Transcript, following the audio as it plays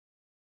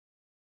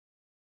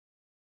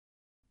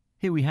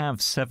Here we have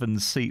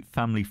 7-seat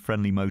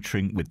family-friendly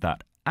motoring with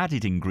that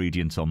added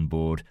ingredient on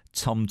board,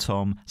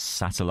 TomTom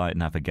satellite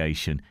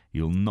navigation.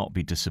 You'll not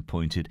be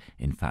disappointed.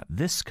 In fact,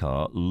 this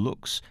car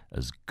looks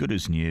as good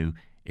as new.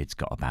 It's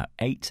got about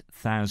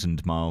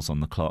 8,000 miles on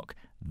the clock.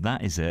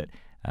 That is it.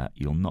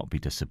 You'll not be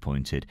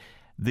disappointed.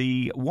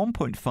 The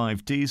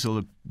 1.5 diesel,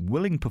 a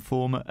willing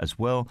performer as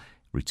well,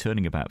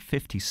 returning about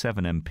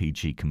 57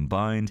 mpg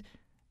combined.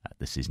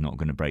 This is not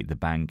going to break the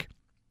bank.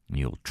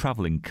 You'll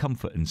travel in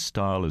comfort and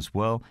style as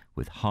well,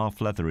 with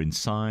half leather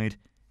inside,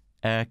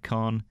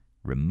 aircon,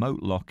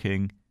 remote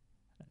locking.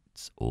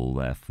 It's all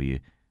there for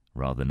you.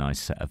 Rather nice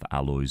set of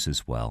alloys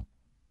as well.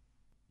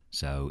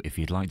 So if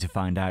you'd like to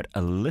find out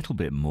a little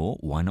bit more,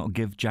 why not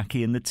give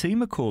Jackie and the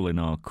team a call in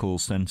our call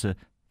centre?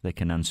 They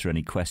can answer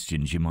any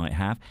questions you might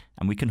have,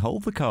 and we can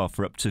hold the car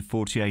for up to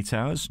 48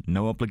 hours,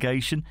 no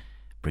obligation.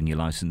 Bring your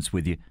licence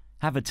with you,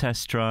 have a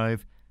test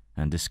drive,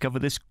 and discover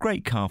this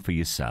great car for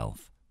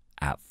yourself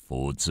at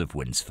Fords of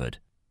Winsford.